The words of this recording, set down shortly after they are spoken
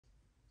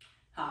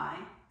Hi,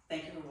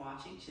 thank you for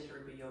watching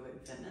Chittaruba Yoga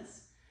and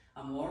Fitness.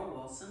 I'm Laura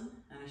Wilson,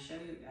 and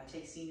I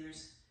take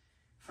seniors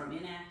from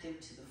inactive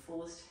to the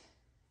fullest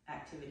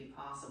activity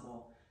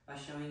possible by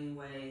showing you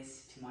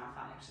ways to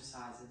modify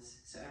exercises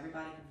so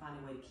everybody can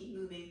find a way to keep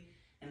moving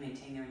and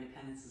maintain their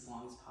independence as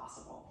long as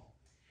possible.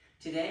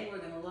 Today we're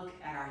going to look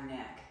at our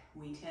neck.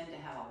 We tend to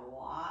have a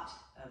lot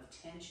of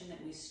tension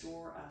that we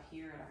store up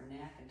here at our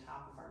neck and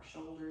top of our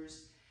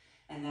shoulders,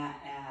 and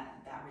that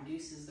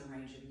reduces the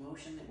range of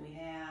motion that we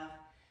have,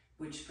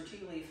 which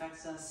particularly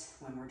affects us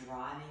when we're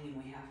driving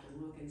and we have to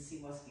look and see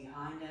what's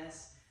behind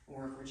us,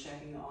 or if we're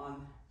checking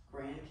on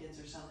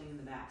grandkids or something in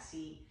the back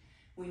seat.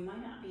 We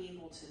might not be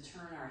able to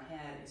turn our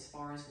head as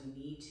far as we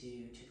need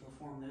to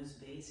perform those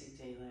basic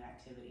daily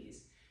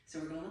activities. So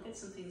we're going to look at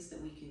some things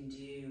that we can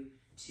do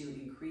to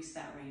increase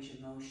that range of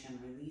motion,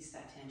 release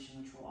that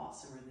tension, which will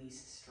also release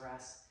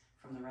stress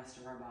from the rest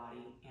of our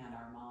body and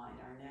our mind.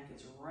 Our neck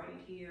is right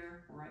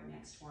here, right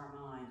next to our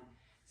mind.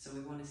 So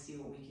we want to see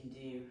what we can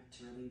do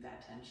to relieve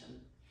that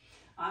tension.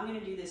 I'm going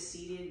to do this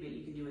seated, but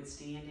you can do it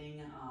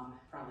standing.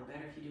 Probably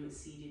better if you do it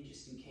seated,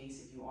 just in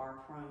case if you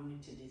are prone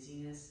to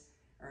dizziness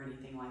or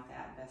anything like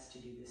that, best to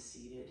do this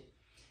seated.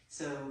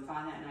 So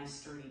find that nice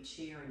sturdy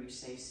chair in your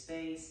safe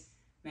space.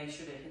 Make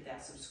sure to hit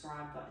that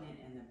subscribe button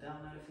and the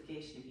bell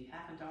notification if you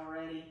haven't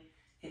already.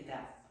 Hit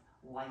that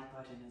like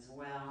button as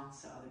well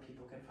so other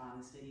people can find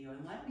this video.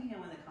 And let me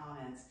know in the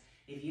comments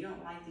if you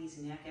don't like these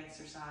neck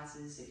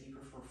exercises, if you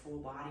prefer full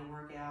body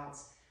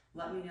workouts.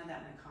 Let me know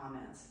that in the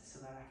comments so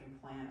that I can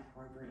plan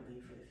appropriately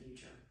for the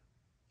future.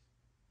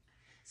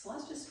 So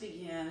let's just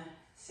begin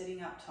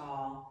sitting up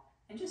tall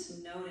and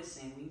just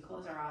noticing. We can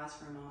close our eyes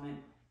for a moment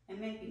and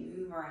maybe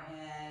move our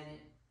head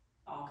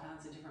all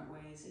kinds of different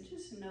ways and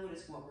just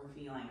notice what we're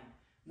feeling.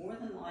 More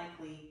than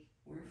likely,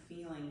 we're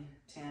feeling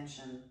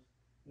tension.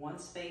 One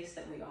space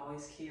that we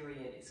always carry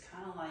it is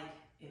kind of like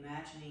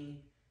imagining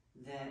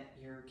that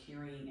you're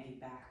carrying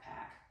a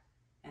backpack,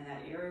 and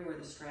that area where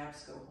the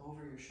straps go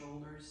over your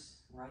shoulders,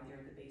 right there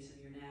at the base of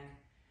your neck,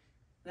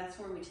 that's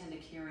where we tend to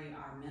carry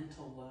our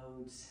mental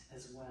loads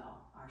as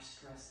well, our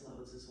stress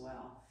loads as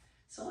well.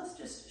 So let's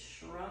just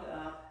shrug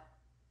up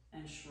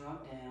and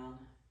shrug down.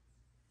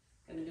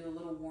 Going to do a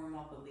little warm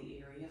up of the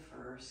area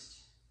first.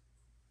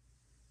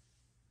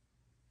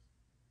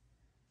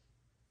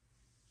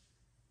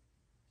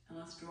 And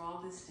let's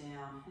draw this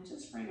down and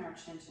just bring our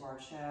chin to our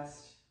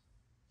chest.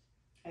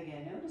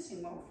 Again,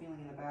 noticing what we're feeling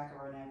in the back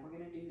of our neck. We're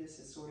going to do this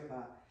as sort of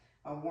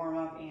a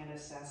warm-up and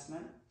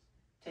assessment,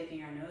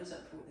 taking our nose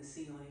up toward the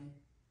ceiling,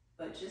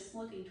 but just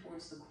looking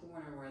towards the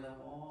corner where the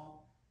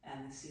wall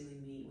and the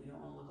ceiling meet. We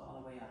don't want to look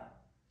all the way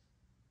up.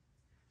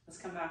 Let's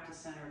come back to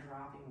center,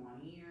 dropping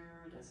one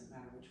ear. Doesn't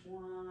matter which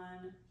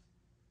one,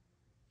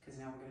 because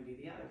now we're going to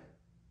do the other.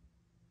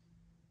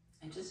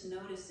 And just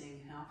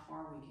noticing how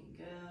far we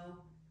can go.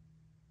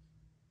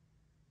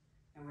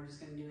 And we're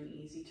just going to do an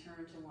easy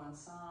turn to one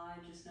side,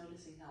 just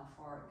noticing how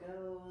far it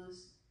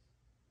goes.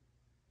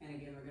 And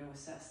again, we're going to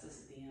assess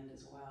this at the end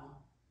as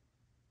well.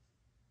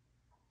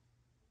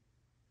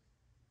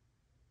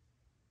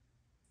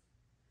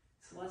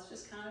 So let's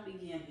just kind of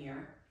begin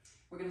here.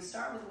 We're going to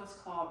start with what's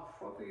called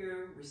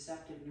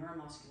proprioceptive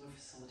neuromuscular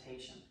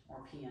facilitation, or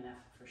PNF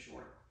for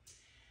short.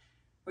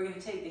 We're going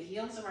to take the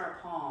heels of our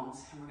palms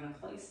and we're going to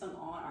place them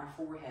on our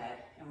forehead,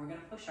 and we're going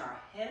to push our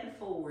head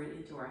forward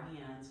into our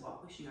hands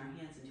while pushing our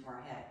hands into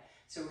our head.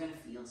 So we're going to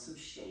feel some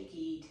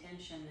shaky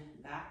tension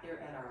back there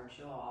at our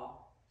jaw.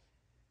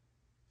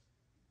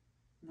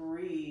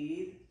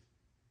 Breathe,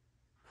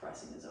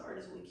 pressing as hard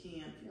as we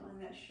can, feeling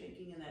that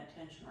shaking and that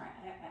tension right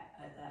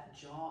at that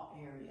jaw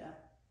area,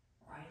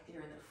 right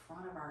there at the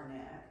front of our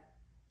neck.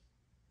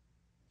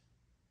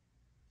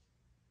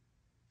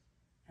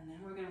 And then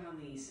we're going to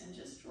release and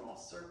just draw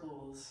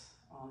circles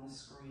on the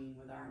screen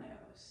with our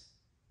nose.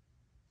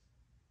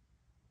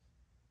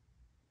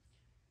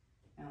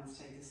 Now let's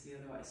take this the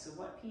other way. So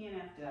what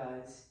PNF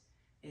does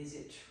is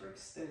it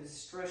tricks those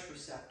stress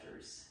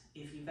receptors.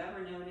 If you've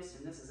ever noticed,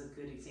 and this is a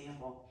good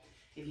example,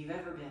 if you've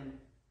ever been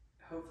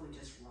hopefully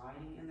just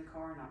riding in the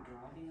car, not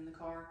driving in the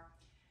car,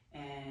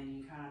 and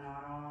you kind of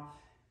nod off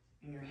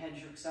and your head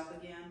jerks up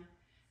again,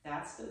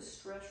 that's those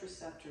stretch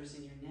receptors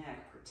in your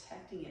neck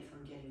protecting it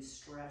from getting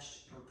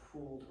stretched or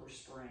pulled or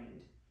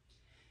strained.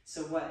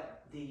 So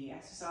what the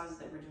exercises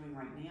that we're doing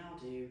right now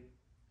do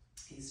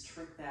is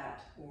trick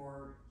that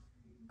or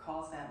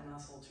cause that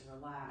muscle to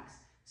relax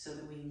so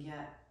that we can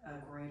get a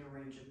greater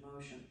range of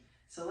motion.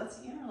 So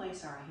let's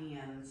interlace our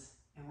hands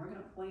and we're going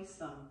to place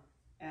them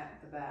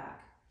at the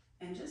back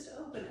and just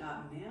open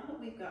up. Now that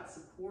we've got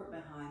support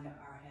behind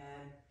our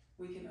head,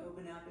 we can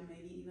open up and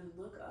maybe even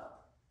look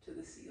up to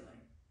the ceiling.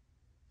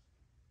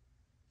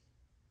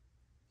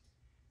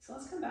 So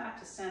let's come back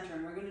to center,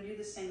 and we're going to do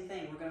the same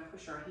thing. We're going to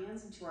push our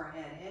hands into our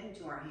head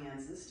into our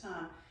hands. This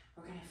time,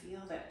 we're going to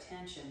feel that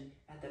tension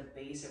at the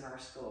base of our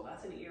skull.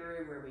 That's an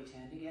area where we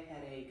tend to get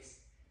headaches,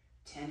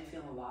 tend to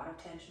feel a lot of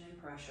tension and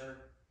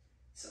pressure.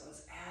 So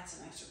let's add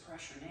some extra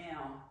pressure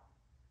now.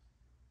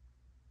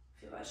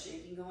 Feel that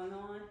shaking going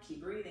on?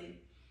 Keep breathing.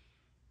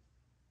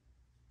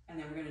 And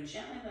then we're going to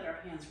gently let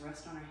our hands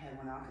rest on our head.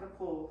 We're not going to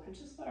pull, and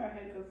just let our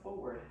head go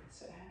forward.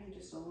 So having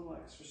just a little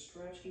extra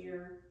stretch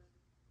here,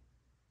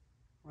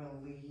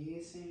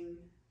 releasing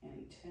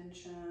any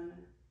tension.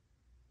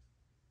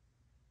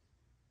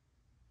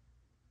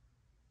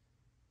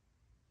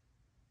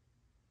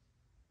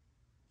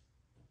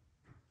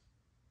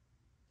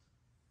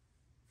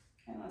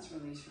 And let's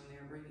release from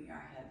there, bringing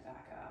our head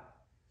back up.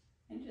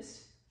 And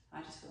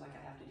I just feel like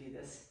I have to do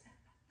this.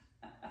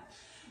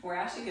 We're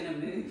actually going to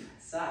move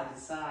side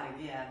to side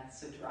again.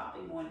 So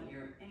dropping one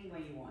ear any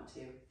way you want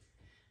to.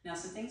 Now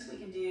some things we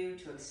can do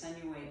to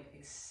accentuate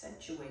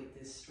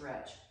this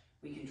stretch.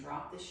 We can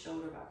drop this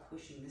shoulder by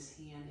pushing this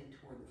hand in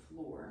toward the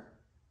floor.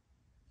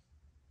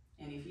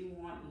 And if you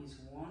want, use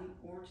 1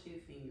 or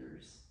 2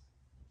 fingers,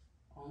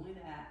 only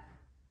that,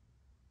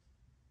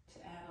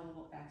 to add a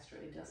little extra.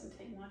 It doesn't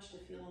take much to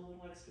feel a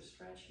little extra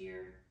stretch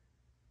here.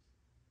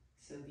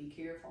 So be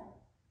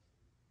careful.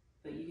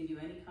 But you can do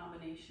any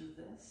combination of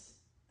this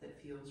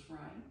that feels right.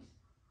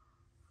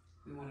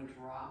 We want to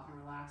drop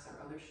and relax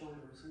our other shoulder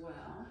as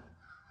well.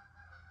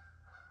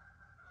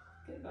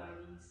 Good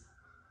buddies.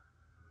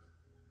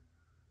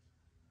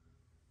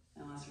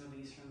 And let's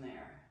release from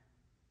there.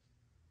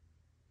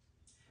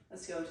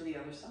 Let's go to the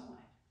other side.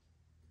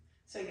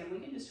 So again, we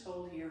can just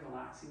hold here,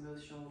 relaxing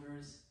both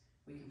shoulders.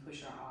 We can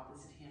push our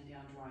opposite hand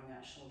down, drawing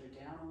that shoulder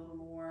down a little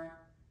more.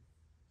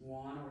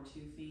 1 or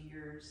 2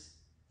 fingers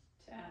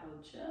to add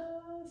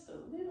just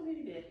a little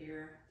bitty bit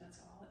here. That's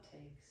all it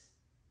takes.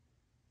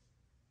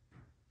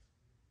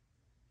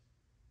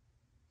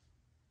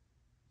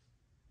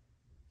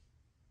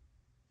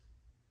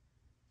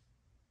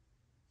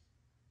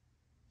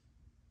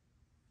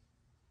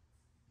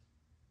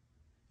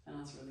 And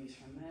let's release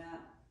from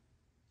that.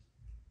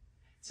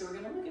 So we're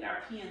going to look at our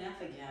PNF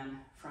again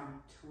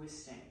from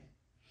twisting.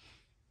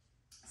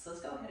 So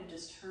let's go ahead and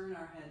just turn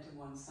our head to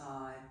one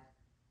side.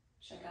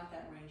 Check out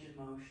that range of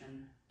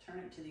motion. Turn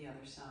it to the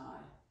other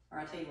side. Or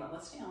I'll tell you what,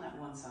 let's stay on that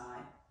one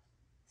side.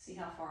 See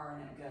how far our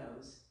neck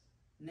goes.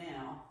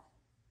 Now,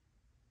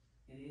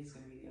 it is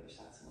going to be the other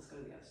side, so let's go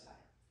to the other side.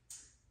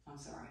 I'm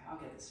sorry, I'll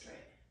get this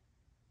straight.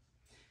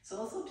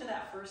 So let's look to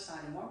that first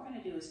side, and what we're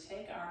going to do is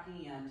take our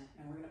hand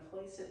and we're going to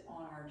place it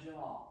on our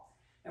jaw.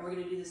 And we're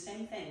going to do the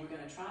same thing. We're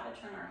going to try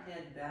to turn our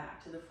head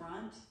back to the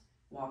front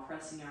while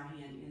pressing our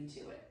hand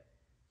into it.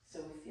 So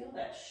we feel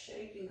that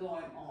shaking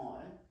going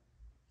on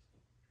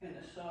in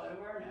the side of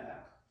our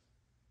neck.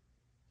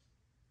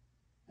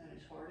 And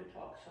it's hard to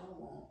talk, so I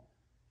won't.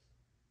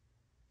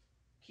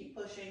 Keep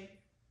pushing.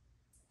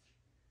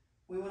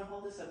 We want to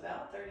hold this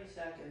about 30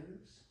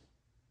 seconds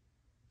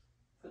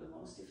for the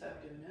most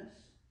effectiveness.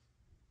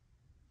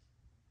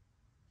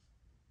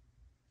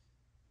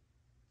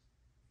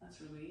 Let's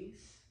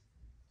release.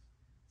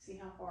 See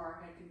how far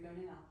our head can go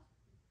now.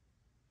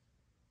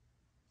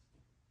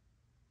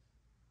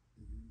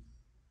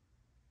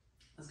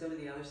 Let's go to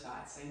the other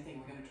side. Same thing.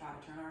 We're going to try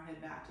to turn our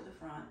head back to the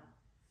front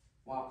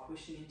while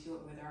pushing into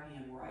it with our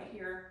hand right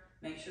here.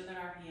 Make sure that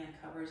our hand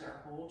covers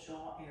our whole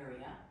jaw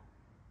area.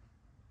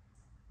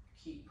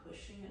 Keep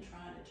pushing and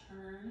trying to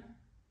turn.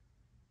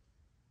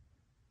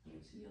 You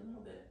can see a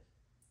little bit.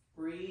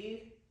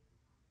 Breathe.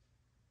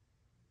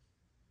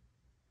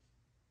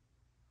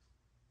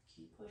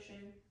 Keep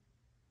pushing.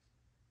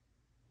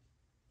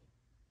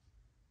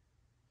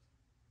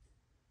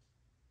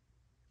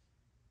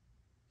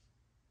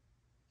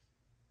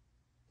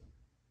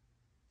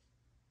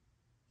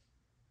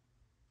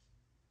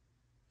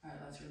 All right,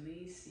 let's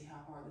release, see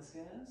how far this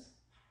goes.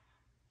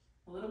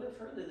 A little bit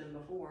further than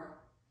before.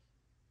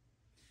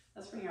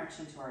 Let's bring our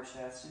chin to our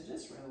chest and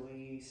just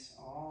release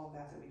all of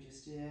that we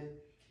just did.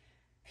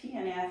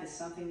 PNF is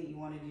something that you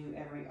want to do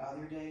every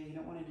other day. You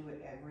don't want to do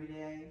it every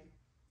day.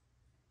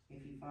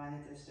 If you find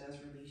that this does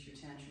release your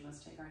tension, let's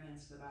take our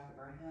hands to the back of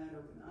our head,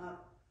 open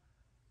up.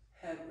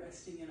 Head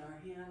resting in our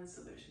hands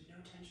so there's no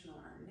tension on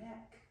our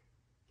neck.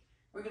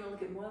 We're going to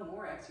look at one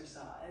more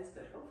exercise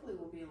that hopefully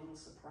will be a little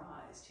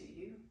surprise to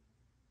you.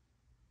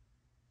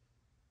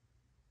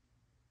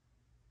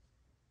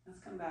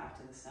 Let's come back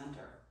to the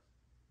center.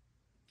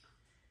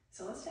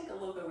 So let's take a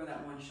look over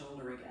that one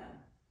shoulder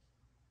again.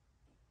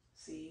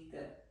 See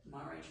that my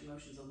range of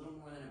motion is a little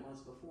more than it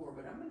was before,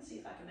 but I'm going to see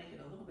if I can make it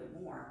a little bit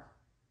more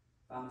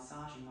by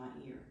massaging my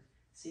ear.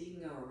 So you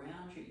can go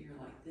around your ear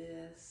like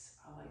this.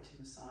 I like to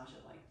massage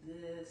it like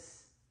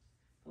this.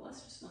 But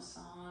let's just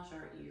massage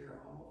our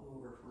ear all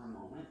over for a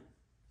moment.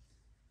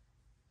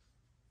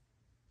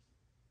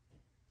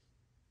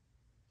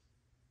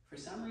 For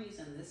some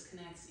reason, this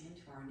connects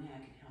into our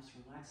neck and helps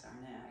relax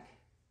our neck.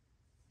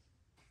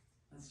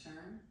 Let's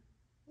turn.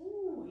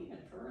 Ooh, even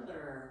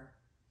further.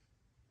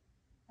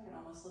 I can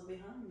almost look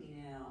behind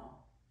me now.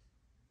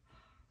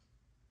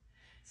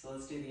 So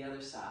let's do the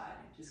other side.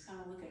 Just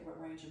kind of look at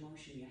what range of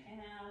motion you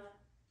have.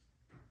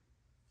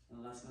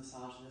 And let's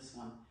massage this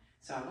one.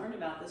 So I learned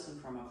about this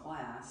one from a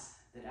class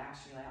that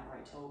actually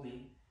outright told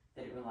me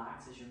that it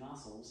relaxes your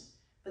muscles.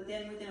 But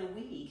then within a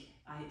week,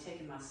 I had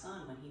taken my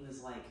son when he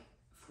was like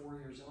 4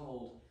 years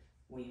old.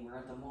 We were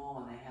at the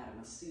mall and they had a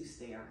masseuse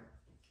there.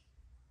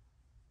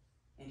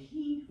 And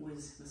he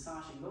was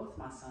massaging both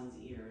my son's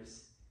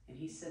ears. And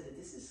he said that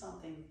this is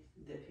something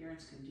that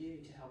parents can do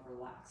to help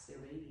relax their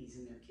babies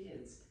and their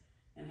kids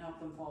and help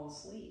them fall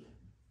asleep.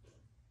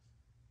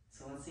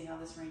 So let's see how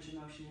this range of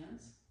motion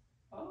is.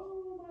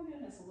 Oh my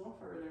goodness, a little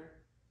further.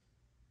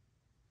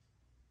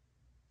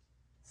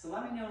 So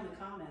let me know in the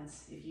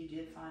comments if you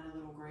did find a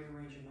little greater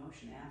range of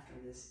motion after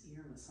this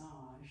ear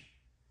massage.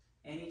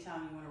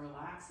 Anytime you want to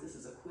relax, this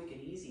is a quick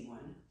and easy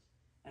one.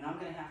 And I'm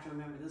going to have to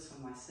remember this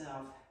one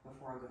myself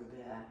before I go to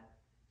bed.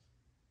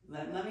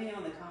 Let me know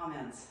in the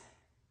comments.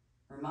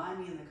 Remind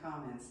me in the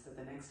comments that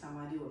the next time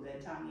I do a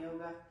bedtime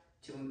yoga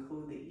to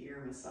include the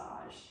ear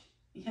massage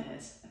in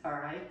it, all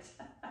right?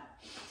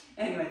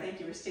 Anyway, thank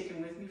you for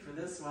sticking with me for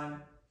this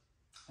one.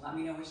 Let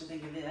me know what you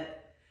think of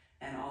it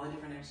and all the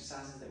different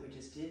exercises that we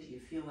just did. Do you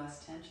feel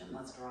less tension?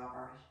 Let's drop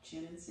our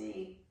chin and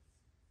see.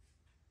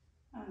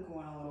 I'm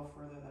going a little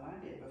further than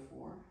I did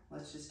before.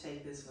 Let's just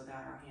take this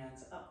without our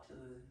hands up to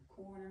the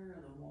corner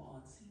of the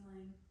wall and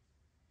ceiling.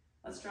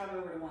 Let's drop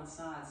over to one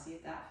side, see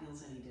if that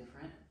feels any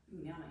different.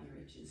 Ooh, now my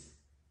ear itches.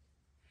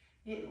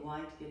 It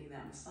liked getting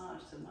that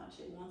massage so much,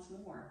 it wants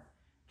more.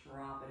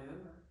 Drop it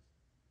over.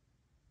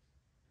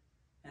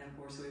 And of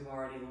course, we've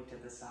already looked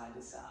at the side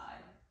to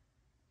side,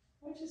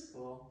 which is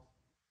cool.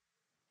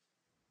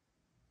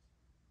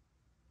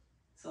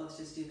 So let's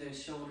just do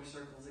those shoulder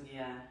circles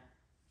again.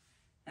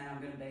 And I'm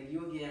going to beg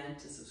you again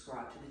to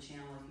subscribe to the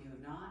channel if you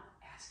have not.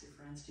 Ask your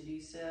friends to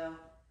do so.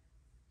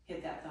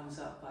 Hit that thumbs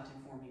up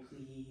button for me,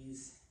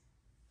 please.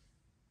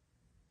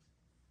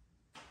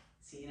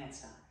 See you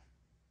next time.